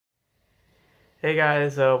Hey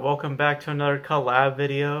guys, welcome back to another collab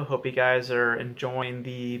video. Hope you guys are enjoying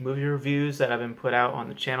the movie reviews that have been put out on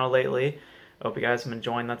the channel lately. Hope you guys have been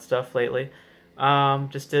enjoying that stuff lately.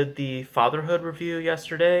 Just did the Fatherhood review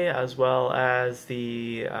yesterday, as well as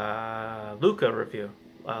the Luca review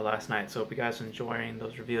last night. So hope you guys are enjoying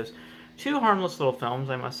those reviews. Two harmless little films,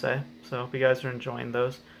 I must say. So hope you guys are enjoying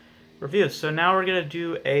those reviews. So now we're gonna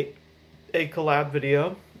do a collab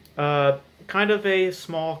video. Kind of a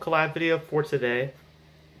small collab video for today.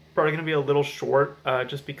 Probably going to be a little short,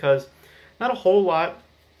 just because not a whole lot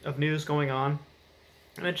of news going on.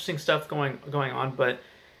 Interesting stuff going on, but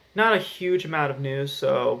not a huge amount of news.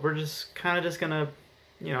 So we're just gonna,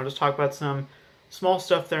 just talk about some small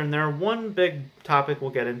stuff there and there. One big topic we'll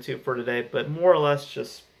get into for today, but more or less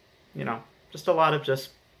just, just a lot of just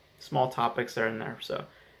small topics there and there. So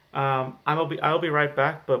I'll be right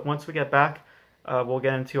back. But once we get back, we'll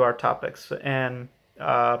get into our topics. And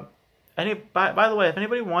by the way, if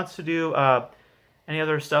anybody wants to do any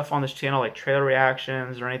other stuff on this channel, like trailer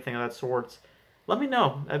reactions or anything of that sort, let me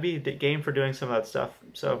know. I'd be game for doing some of that stuff.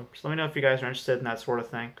 So just let me know if you guys are interested in that sort of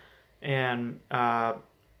thing. And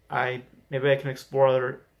maybe I can explore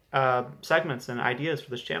other segments and ideas for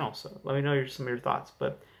this channel. So let me know some of your thoughts.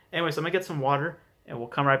 But anyways, I'm gonna get some water, and we'll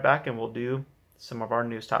come right back and we'll do some of our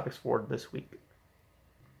news topics for this week.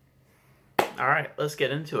 All right, let's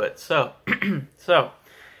get into it. So,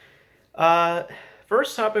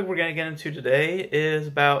 first topic we're going to get into today is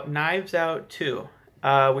about Knives Out 2.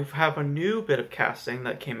 We have a new bit of casting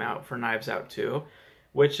that came out for Knives Out 2,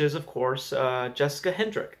 which is, of course, Jessica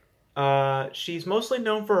Hendrick. She's mostly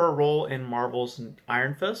known for her role in Marvel's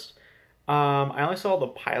Iron Fist. I only saw the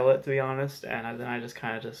pilot, to be honest, and then I just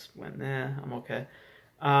kind of went, I'm okay.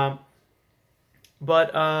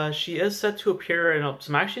 But she is set to appear in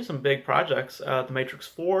some big projects, The Matrix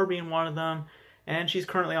 4 being one of them, and she's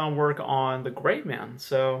currently on work on The Gray Man,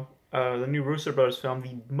 so the new Russo Brothers film,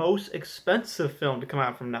 the most expensive film to come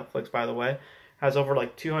out from Netflix, by the way, has over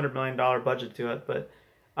like $200 million budget to it. But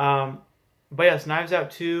yes, Knives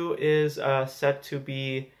Out 2 is set to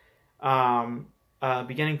be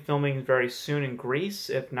beginning filming very soon in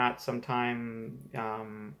Greece, if not sometime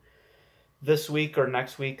this week or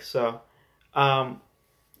next week. So.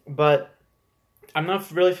 But I'm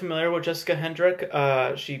not really familiar with Jessica Hendrick.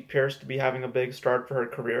 She appears to be having a big start for her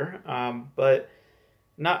career. But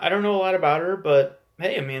I don't know a lot about her, but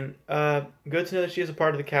hey, I mean, good to know that she is a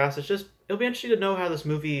part of the cast. It'll be interesting to know how this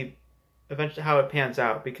movie, eventually how it pans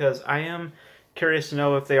out, because I am curious to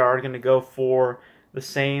know if they are going to go for the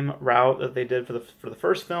same route that they did for the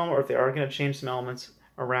first film, or if they are going to change some elements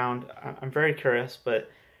around. I'm very curious,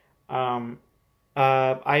 but,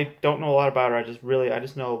 I don't know a lot about her. I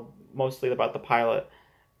just know mostly about the pilot.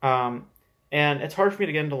 And it's hard for me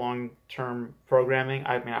to get into long-term programming.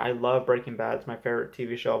 I mean, I love Breaking Bad. It's my favorite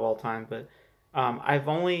TV show of all time. But I've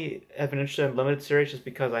only been interested in limited series just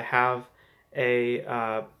because I have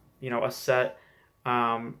a set.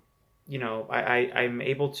 I'm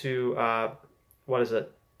able to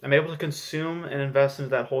I'm able to consume and invest into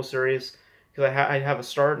that whole series, because I have a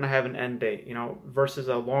start and I have an end date, versus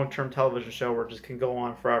a long-term television show where it just can go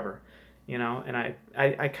on forever, and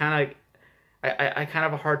I kind of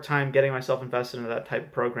have a hard time getting myself invested into that type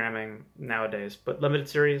of programming nowadays. But limited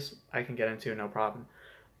series I can get into, no problem.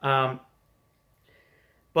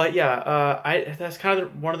 But yeah, that's kind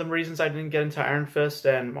of one of the reasons I didn't get into Iron Fist,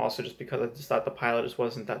 and also just because I just thought the pilot just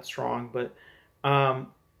wasn't that strong. But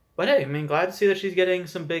hey, I mean, glad to see that she's getting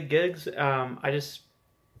some big gigs. I just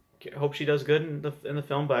hope she does good in the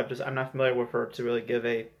film, but I'm not familiar with her to really give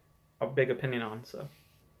a big opinion on. So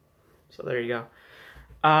there you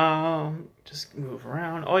go. Just move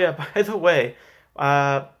around. Oh yeah, by the way,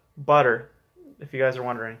 butter, if you guys are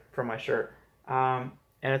wondering, from my shirt. And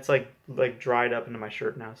it's like dried up into my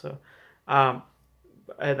shirt now. So and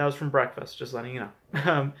that was from breakfast, just letting you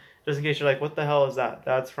know. Just in case you're like, what the hell is that?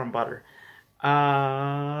 That's from butter.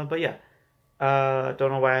 But yeah,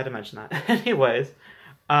 don't know why I had to mention that. Anyways.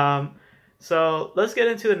 So let's get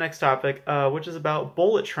into the next topic, which is about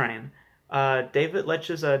Bullet Train. David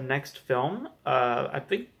Leitch's next film. I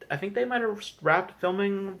think they might have wrapped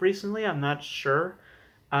filming recently. I'm not sure.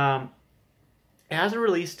 It has a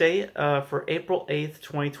release date for April 8th,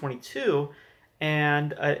 2022,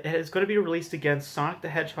 and it is going to be released against Sonic the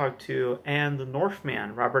Hedgehog 2 and The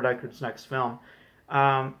Northman, Robert Eggers' next film.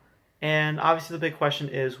 And obviously the big question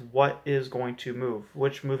is, what is going to move?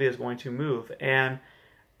 Which movie is going to move? And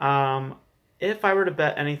if I were to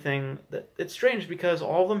bet anything, it's strange because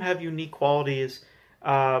all of them have unique qualities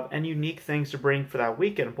and unique things to bring for that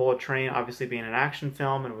weekend. Bullet Train obviously being an action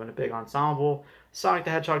film and with a big ensemble. Sonic the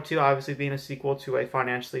Hedgehog 2 obviously being a sequel to a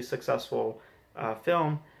financially successful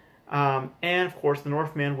film. And of course, The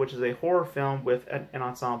Northman, which is a horror film with an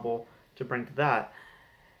ensemble to bring to that.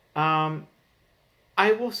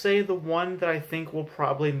 I will say the one that I think will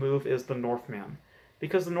probably move is The Northman,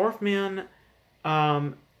 because The Northman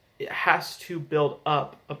has to build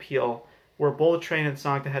up appeal, where Bullet Train and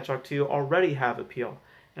Sonic the Hedgehog 2 already have appeal.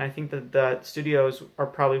 And I think that the studios are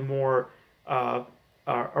probably more are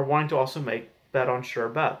wanting to also bet on sure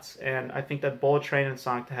bets. And I think that Bullet Train and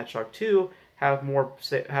Sonic the Hedgehog 2 have more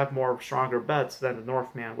stronger bets than The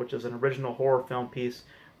Northman, which is an original horror film piece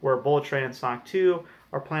where Bullet Train and Sonic 2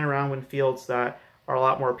 are playing around in fields that are a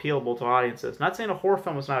lot more appealable to audiences. Not saying a horror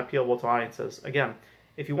film is not appealable to audiences. Again,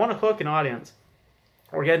 if you want to hook an audience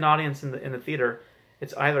or get an audience in the theater,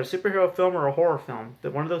 it's either a superhero film or a horror film.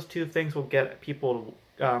 That one of those two things will get people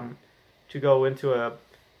to go into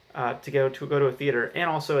go to a theater, and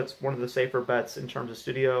also it's one of the safer bets in terms of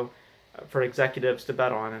studio for executives to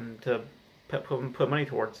bet on and to put money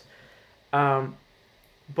towards.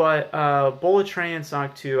 But Bullet Train and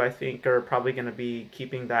Sonic 2, I think, are probably going to be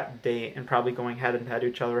keeping that date and probably going head and head to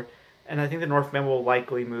each other. And I think the Northman will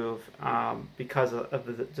likely move because of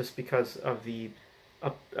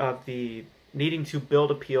the needing to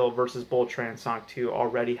build appeal versus Bullet Train and Sonic 2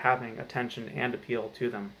 already having attention and appeal to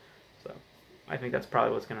them. So I think that's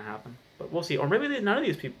probably what's going to happen. But we'll see. Or maybe none of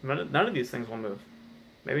these things will move.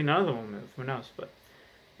 Maybe none of them will move. Who knows?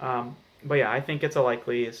 But yeah, I think it's a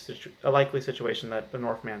likely situation that the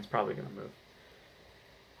Northman's probably going to move.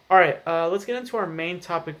 All right, let's get into our main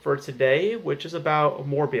topic for today, which is about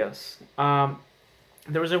Morbius.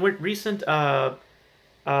 There was a recent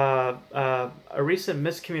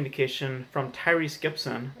miscommunication from Tyrese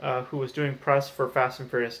Gibson, who was doing press for Fast and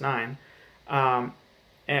Furious 9,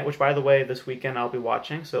 and which, by the way, this weekend I'll be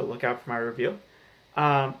watching, so look out for my review.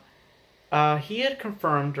 He had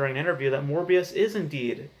confirmed during an interview that Morbius is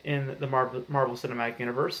indeed in the Marvel Cinematic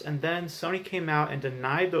Universe, and then Sony came out and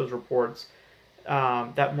denied those reports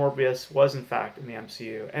that Morbius was in fact in the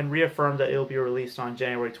MCU, and reaffirmed that it will be released on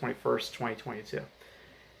January 21st, 2022.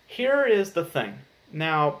 Here is the thing.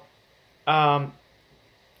 Now, when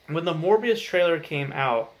the Morbius trailer came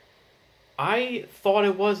out, I thought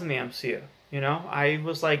it was in the MCU. You know, I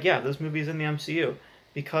was like, yeah, this movie's in the MCU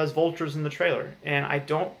because Vulture's in the trailer, and I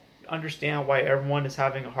don't understand why everyone is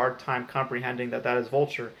having a hard time comprehending that is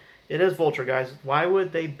Vulture. It is Vulture, guys. Why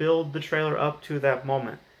would they build the trailer up to that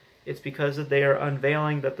moment? It's because they are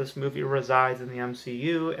unveiling that this movie resides in the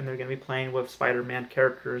MCU, and they're going to be playing with Spider-Man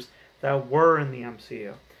characters that were in the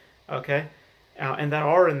MCU, okay, and that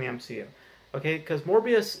are in the MCU, okay. Because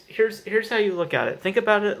Morbius, here's how you look at it. Think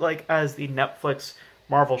about it like as the Netflix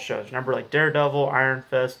Marvel shows. Remember, like Daredevil, Iron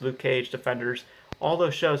Fist, Luke Cage, Defenders, all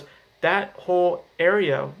those shows. That whole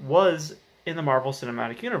area was in the Marvel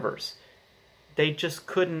Cinematic Universe. They just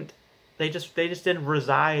couldn't. They just didn't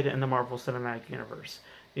reside in the Marvel Cinematic Universe.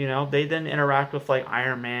 You know, they didn't interact with like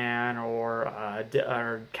Iron Man or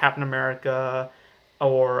Captain America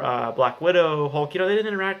or Black Widow, Hulk. You know, they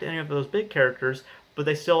didn't interact with any of those big characters, but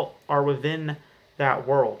they still are within that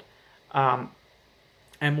world. And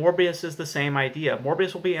Morbius is the same idea.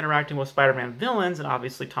 Morbius will be interacting with Spider-Man villains, and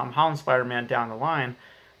obviously Tom Holland's Spider-Man down the line,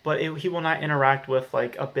 but he will not interact with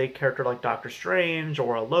like a big character like Doctor Strange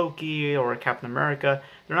or a Loki or a Captain America.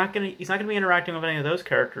 He's not gonna be interacting with any of those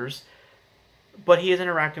characters, but he is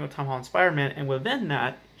interacting with Tom Holland's Spider-Man, and within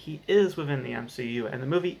that, he is within the MCU, and the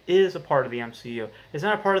movie is a part of the MCU. It's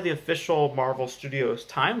not a part of the official Marvel Studios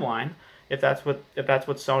timeline, if that's what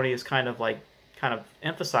Sony is kind of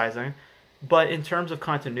emphasizing. But in terms of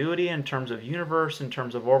continuity, in terms of universe, in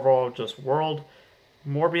terms of overall just world,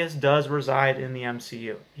 Morbius does reside in the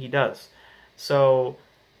MCU. He does. So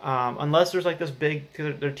unless there's like this big,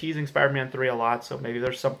 they're teasing Spider-Man 3 a lot, so maybe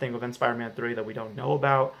there's something within Spider-Man 3 that we don't know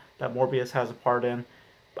about that Morbius has a part in.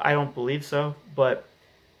 I don't believe so, but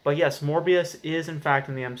yes, Morbius is in fact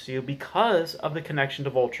in the MCU because of the connection to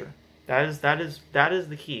Vulture. That is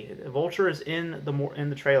the key. Vulture is in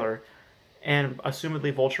the trailer, and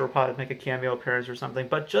assumedly Vulture will probably make a cameo appearance or something.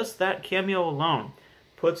 But just that cameo alone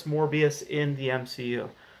puts Morbius in the MCU.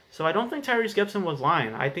 So I don't think Tyrese Gibson was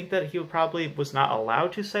lying. I think that he probably was not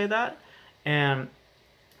allowed to say that, and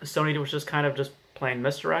Sony was just kind of just playing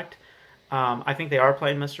misdirect. I think they are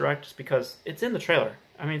playing misdirect just because it's in the trailer.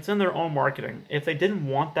 I mean, it's in their own marketing. If they didn't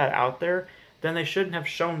want that out there, then they shouldn't have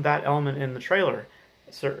shown that element in the trailer.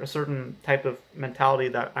 A certain type of mentality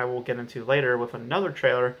that I will get into later with another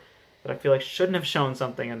trailer that I feel like shouldn't have shown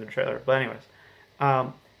something in the trailer. But anyways,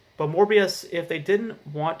 but Morbius, if they didn't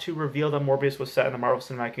want to reveal that Morbius was set in the Marvel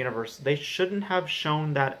Cinematic Universe, they shouldn't have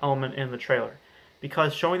shown that element in the trailer.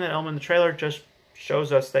 Because showing that element in the trailer just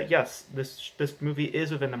shows us that yes, this movie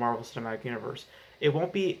is within the Marvel Cinematic Universe. It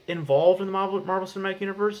won't be involved in the Marvel Cinematic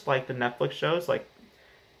Universe like the Netflix shows. Like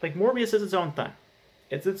Morbius is its own thing.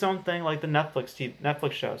 It's its own thing, like the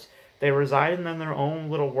Netflix shows. They reside in their own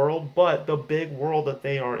little world, but the big world that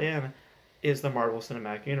they are in is the Marvel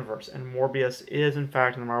Cinematic Universe, and Morbius is in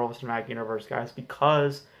fact in the Marvel Cinematic Universe, guys,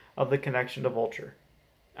 because of the connection to Vulture.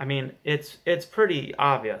 I mean, it's pretty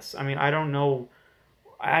obvious. I mean, I don't know.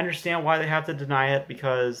 I understand why they have to deny it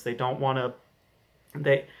because they don't want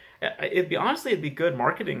to. It'd be good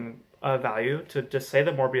marketing value to just say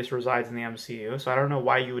that Morbius resides in the MCU. So I don't know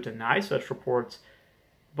why you would deny such reports,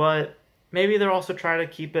 but maybe they're also trying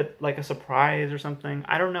to keep it like a surprise or something.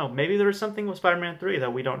 I don't know. Maybe there's something with Spider-Man 3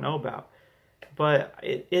 that we don't know about. But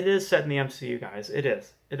it is set in the MCU, guys. It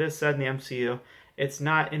is. It is set in the MCU. It's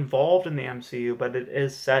not involved in the MCU, but it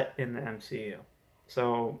is set in the MCU.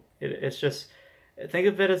 So it's just, think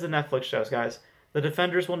of it as the Netflix shows, guys. The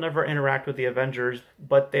Defenders will never interact with the Avengers,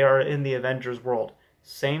 but they are in the Avengers world.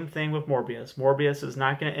 Same thing with Morbius. Morbius is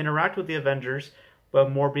not going to interact with the Avengers,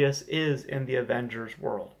 but Morbius is in the Avengers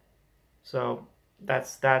world. So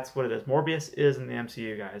that's what it is. Morbius is in the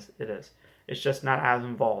MCU, guys. It is. It's just not as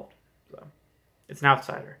involved. So it's an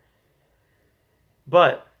outsider.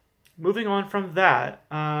 But moving on from that,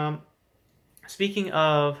 speaking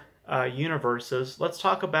of universes, let's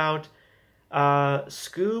talk about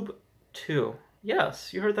Scoob 2.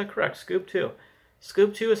 Yes, you heard that correct. Scoob 2.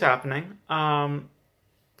 Scoob 2 is happening.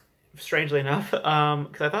 Strangely enough,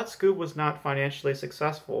 because I thought Scoob was not financially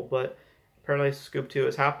successful, but apparently Scoob 2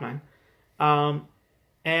 is happening.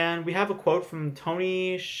 And we have a quote from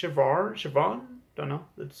Tony Schiavone, don't know,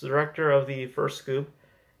 the director of the first Scoob,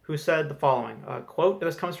 who said the following, quote,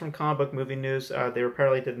 this comes from Comic Book Movie News. They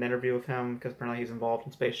apparently did an interview with him because apparently he's involved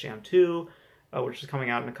in Space Jam 2, which is coming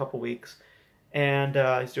out in a couple weeks. And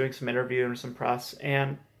he's doing some interview and some press.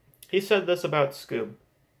 And he said this about Scoob,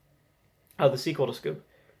 the sequel to Scoob.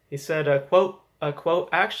 He said, quote,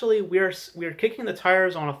 actually, we are kicking the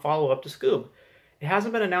tires on a follow-up to Scoob. It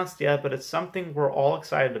hasn't been announced yet, but it's something we're all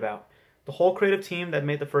excited about. The whole creative team that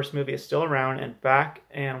made the first movie is still around and back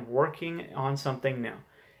and working on something new.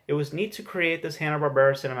 It was neat to create this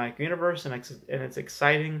Hanna-Barbera cinematic universe, and it's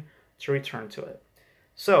exciting to return to it.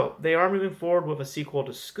 So, they are moving forward with a sequel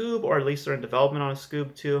to Scoob, or at least they're in development on a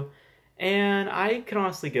Scoob 2, and I can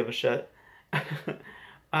honestly give a shit.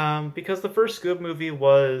 Because the first Scoob movie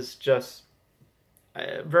was just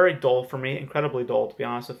very dull for me, incredibly dull, to be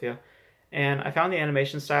honest with you. And I found the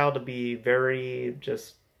animation style to be very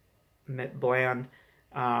just bland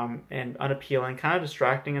and unappealing, kind of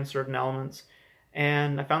distracting in certain elements.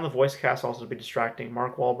 And I found the voice cast also to be distracting,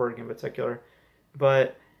 Mark Wahlberg in particular.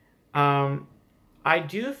 But I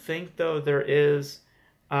do think, though, there is,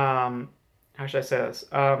 how should I say this?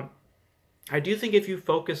 I do think if you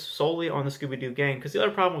focus solely on the Scooby-Doo gang, because the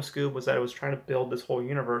other problem with Scoob was that it was trying to build this whole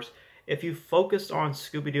universe. If you focused on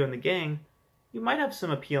Scooby-Doo and the gang, you might have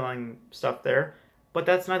some appealing stuff there, but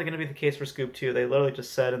that's not going to be the case for Scoob 2. They literally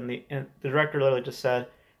just said, the director literally just said,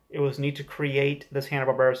 it was neat to create this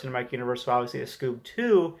Hanna-Barbera cinematic universe, so obviously a Scoob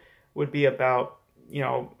 2 would be about,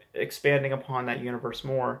 expanding upon that universe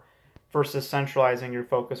more, versus centralizing your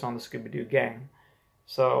focus on the Scooby-Doo gang.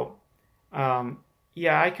 So,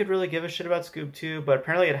 yeah, I could really give a shit about Scoob 2, but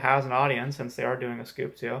apparently it has an audience since they are doing a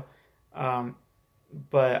Scoob 2.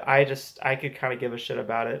 But I could kind of give a shit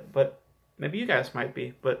about it, but maybe you guys might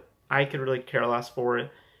be, but I could really care less for it.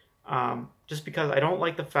 Just because I don't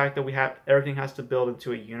like the fact that everything has to build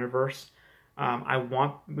into a universe. I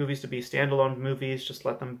want movies to be standalone movies, just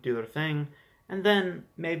let them do their thing. And then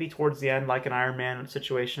maybe towards the end, like an Iron Man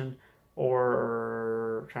situation,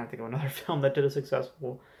 or I'm trying to think of another film that did a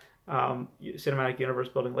successful cinematic universe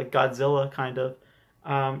building, like Godzilla, kind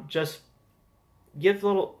of. Just give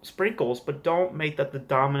little sprinkles, but don't make that the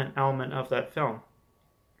dominant element of that film.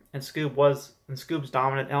 And Scoob's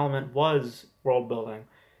dominant element was world building,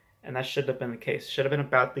 and that should have been the case. Should have been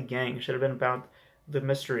about the gang. Should have been about the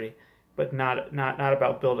mystery, but not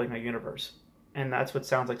about building a universe. And that's what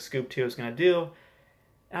sounds like Scoob 2 is going to do.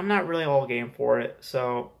 I'm not really all game for it,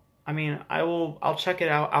 so I mean, I'll check it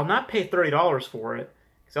out. I'll not pay $30 for it,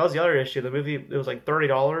 because that was the other issue. The movie, it was like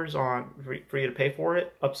 $30 for you to pay for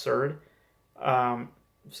it. Absurd.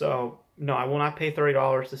 So no, I will not pay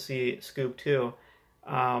 $30 to see Scoob 2.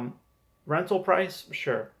 Rental price,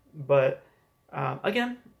 sure, but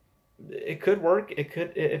again, it could work. It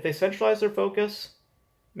could, if they centralize their focus,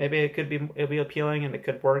 maybe it'll be appealing and it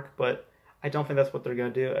could work. But I don't think that's what they're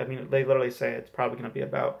going to do. I mean, they literally say it's probably going to be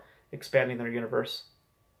about expanding their universe,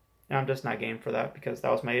 and I'm just not game for that, because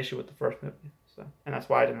that was my issue with the first movie. So, and that's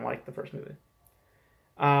why I didn't like the first movie.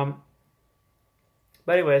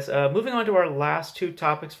 But anyways, moving on to our last two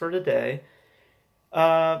topics for today.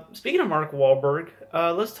 Speaking of Mark Wahlberg,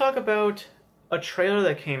 let's talk about a trailer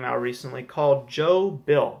that came out recently called Joe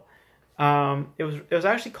Bill. It was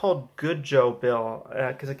actually called Good Joe Bill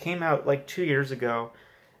because it came out like 2 years ago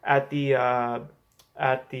at TIFF,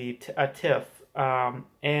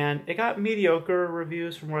 and it got mediocre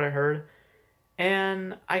reviews from what I heard.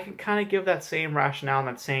 And I can kind of give that same rationale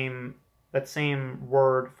and that same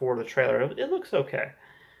word for the trailer. It looks okay.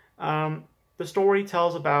 The story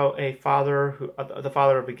tells about a father the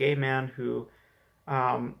father of a gay man who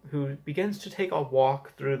begins to take a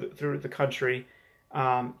walk through the country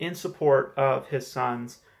in support of his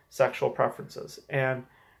son's sexual preferences and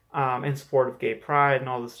in support of gay pride and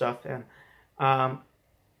all this stuff.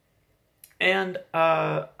 And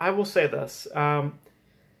I will say this.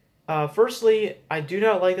 Firstly, I do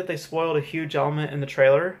not like that they spoiled a huge element in the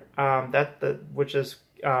trailer, which is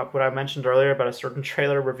what I mentioned earlier about a certain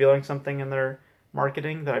trailer revealing something in their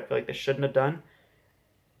marketing that I feel like they shouldn't have done.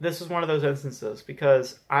 This is one of those instances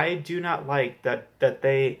because I do not like that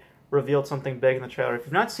they revealed something big in the trailer. If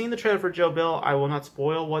you've not seen the trailer for Joe Bill, I will not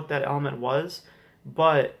spoil what that element was,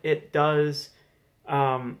 but it does.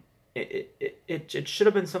 It should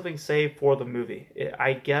have been something saved for the movie.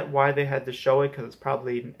 I get why they had to show it because it's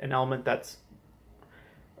probably an element that's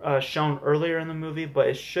shown earlier in the movie, but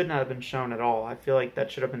it should not have been shown at all. I feel like that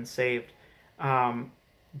should have been saved.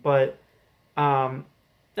 But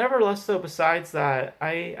nevertheless, though, besides that,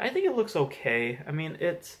 I think it looks okay. I mean,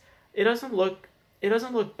 it doesn't look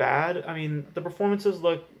bad. I mean, the performances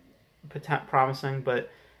look promising, but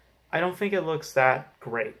I don't think it looks that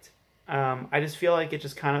great. I just feel like it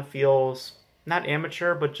just kind of feels not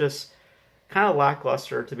amateur, but just kind of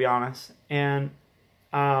lackluster, to be honest. And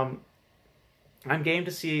I'm game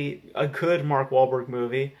to see a good Mark Wahlberg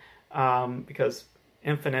movie because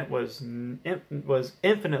Infinite was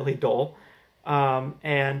infinitely dull,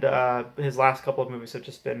 and his last couple of movies have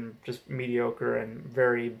just been mediocre and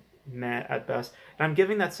very meh at best. And I'm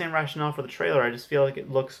giving that same rationale for the trailer. I just feel like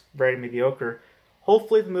it looks very mediocre.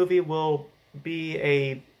 Hopefully, the movie will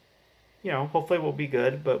be hopefully it will be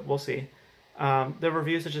good, but we'll see. The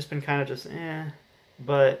reviews have just been kind of just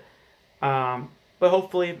but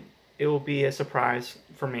hopefully it will be a surprise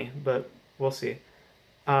for me, but we'll see.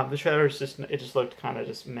 The trailer just looked kind of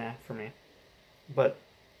just meh for me, but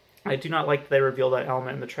I do not like that they revealed that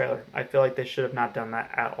element in the trailer. I feel like they should have not done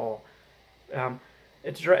that at all.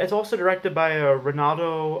 It's also directed by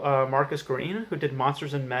Renato Marcus Green, who did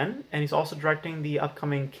Monsters and Men, and he's also directing the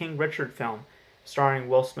upcoming King Richard film starring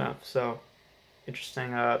Will Smith. So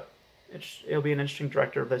interesting. It'll be an interesting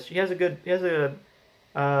director of this. He has a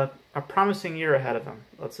promising year ahead of him.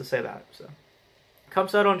 Let's just say that. So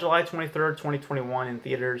comes out on July 23rd, 2021 in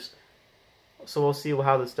theaters. So we'll see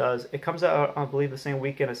how this does. It comes out, I believe, the same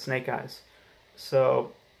weekend as Snake Eyes.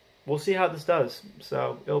 So we'll see how this does.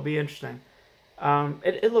 So it'll be interesting.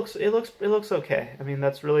 It looks okay. I mean,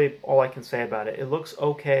 that's really all I can say about it. It looks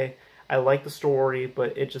okay. I like the story,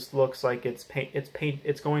 but it just looks like it's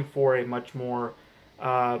going for a much more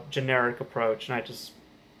generic approach, and I just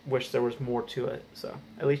wish there was more to it. So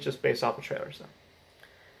at least just based off the trailer. So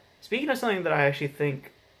speaking of something that I actually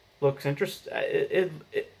think looks interesting,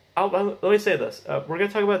 let me say this: we're gonna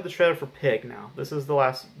talk about the trailer for Pig now. This is the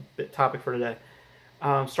last topic for today.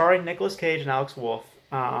 Starring Nicolas Cage and Alex Wolff,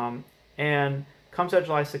 and comes out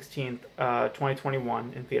July 16th,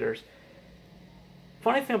 2021 in theaters.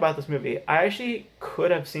 Funny thing about this movie, I actually could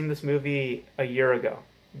have seen this movie a year ago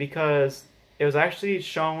because it was actually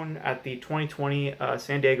shown at the 2020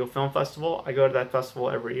 San Diego Film Festival. I go to that festival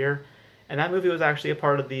every year, and that movie was actually a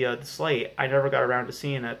part of the slate. I never got around to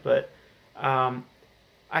seeing it, but I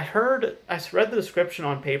read the description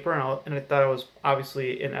on paper, and I thought it was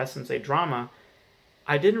obviously, in essence, a drama.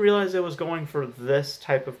 I didn't realize it was going for this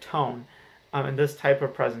type of tone and this type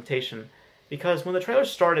of presentation, because when the trailer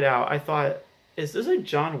started out, I thought, is this a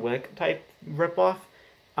John Wick type ripoff?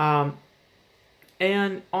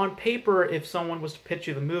 And on paper, if someone was to pitch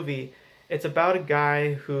you the movie, it's about a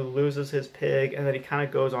guy who loses his pig, and then he kind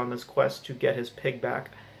of goes on this quest to get his pig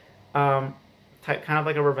back. Kind of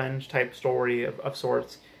like a revenge type story of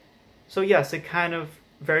sorts. So yes, it kind of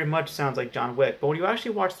very much sounds like John Wick. But when you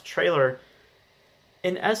actually watch the trailer,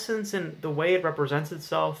 in essence, in the way it represents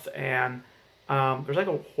itself, and there's like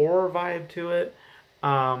a horror vibe to it,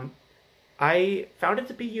 I found it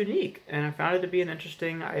to be unique, and I found it to be an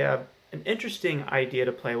interesting idea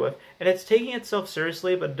to play with. And it's taking itself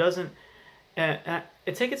seriously, but it doesn't.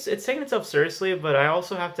 It's taking itself seriously, but I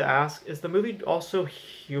also have to ask: is the movie also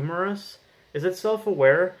humorous? Is it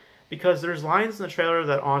self-aware? Because there's lines in the trailer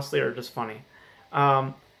that honestly are just funny.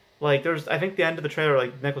 Like I think the end of the trailer,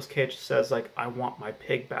 like Nicolas Cage says like, "I want my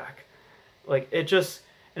pig back." Like it just,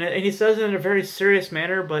 and he says it in a very serious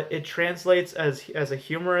manner, but it translates as a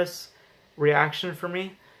humorous reaction for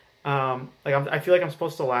me. I feel like I'm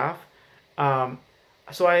supposed to laugh. Um,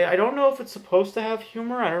 so I don't know if it's supposed to have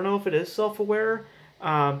humor. I don't know if it is self-aware,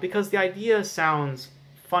 because the idea sounds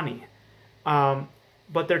funny,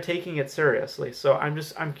 but they're taking it seriously. So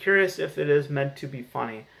I'm curious if it is meant to be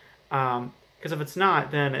funny, because if it's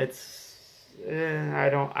not, then I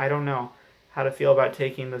don't know how to feel about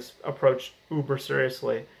taking this approach uber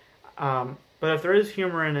seriously. But if there is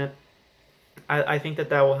humor in it, I think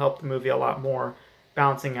that will help the movie a lot more,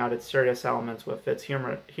 balancing out its serious elements with its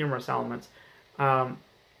humorous elements. But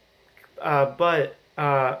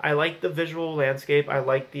I like the visual landscape. I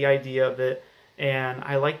like the idea of it, and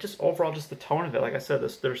I like just overall just the tone of it. Like I said,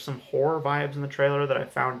 there's some horror vibes in the trailer that I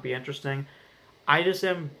found to be interesting. I just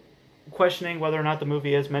am questioning whether or not the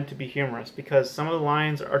movie is meant to be humorous, because some of the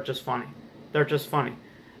lines are just funny. They're just funny.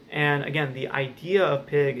 And again, the idea of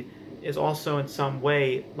pig is also in some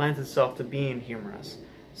way lends itself to being humorous.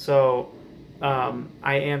 So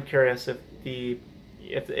I am curious if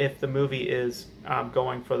the movie is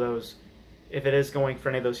going for those, if it is going for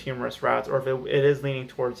any of those humorous routes, or if it is leaning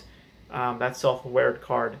towards that self-aware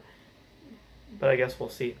card. But I guess we'll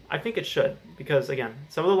see. I think it should, because again,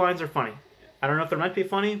 some of the lines are funny. I don't know if they're meant to be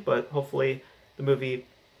funny, but hopefully the movie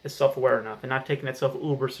is self-aware enough and not taking itself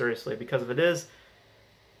uber seriously. Because if it is,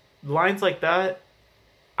 lines like that,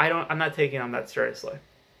 I'm not taking them that seriously.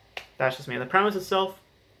 That's just me. And the premise itself,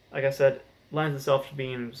 like I said, lends itself to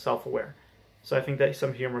being self-aware. So I think that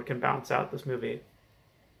some humor can balance out this movie.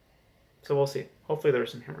 So we'll see. Hopefully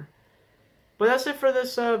there's some humor. But that's it for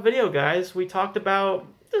this video, guys. We talked about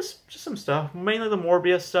just some stuff, mainly the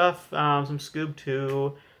Morbius stuff, some Scoob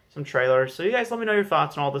 2, some trailers. So you guys let me know your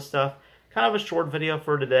thoughts on all this stuff. Kind of a short video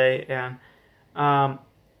for today, and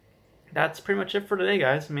that's pretty much it for today,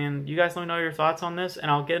 guys. I mean, you guys let me know your thoughts on this,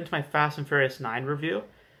 and I'll get into my Fast and Furious 9 review,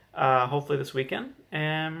 hopefully this weekend.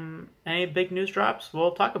 And any big news drops,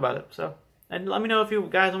 we'll talk about it. So, and let me know if you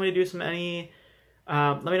guys want me to do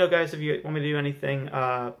let me know, guys, if you want me to do anything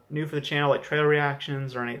new for the channel, like trailer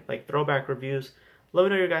reactions or any like throwback reviews. Let me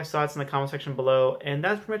know your guys' thoughts in the comment section below. And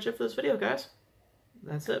that's pretty much it for this video, guys.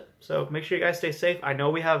 That's it. So make sure you guys stay safe. I know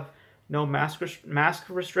we have no mask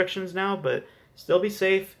restrictions now, but still be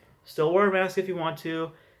safe. Still wear a mask if you want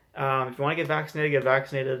to. If you want to get vaccinated, get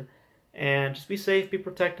vaccinated. And just be safe, be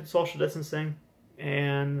protected, social distancing.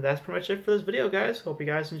 And that's pretty much it for this video, guys. Hope you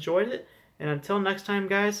guys enjoyed it. And until next time,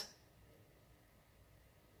 guys,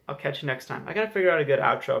 I'll catch you next time. I gotta figure out a good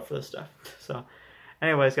outro for this stuff. So,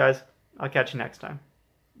 anyways, guys, I'll catch you next time.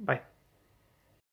 Bye.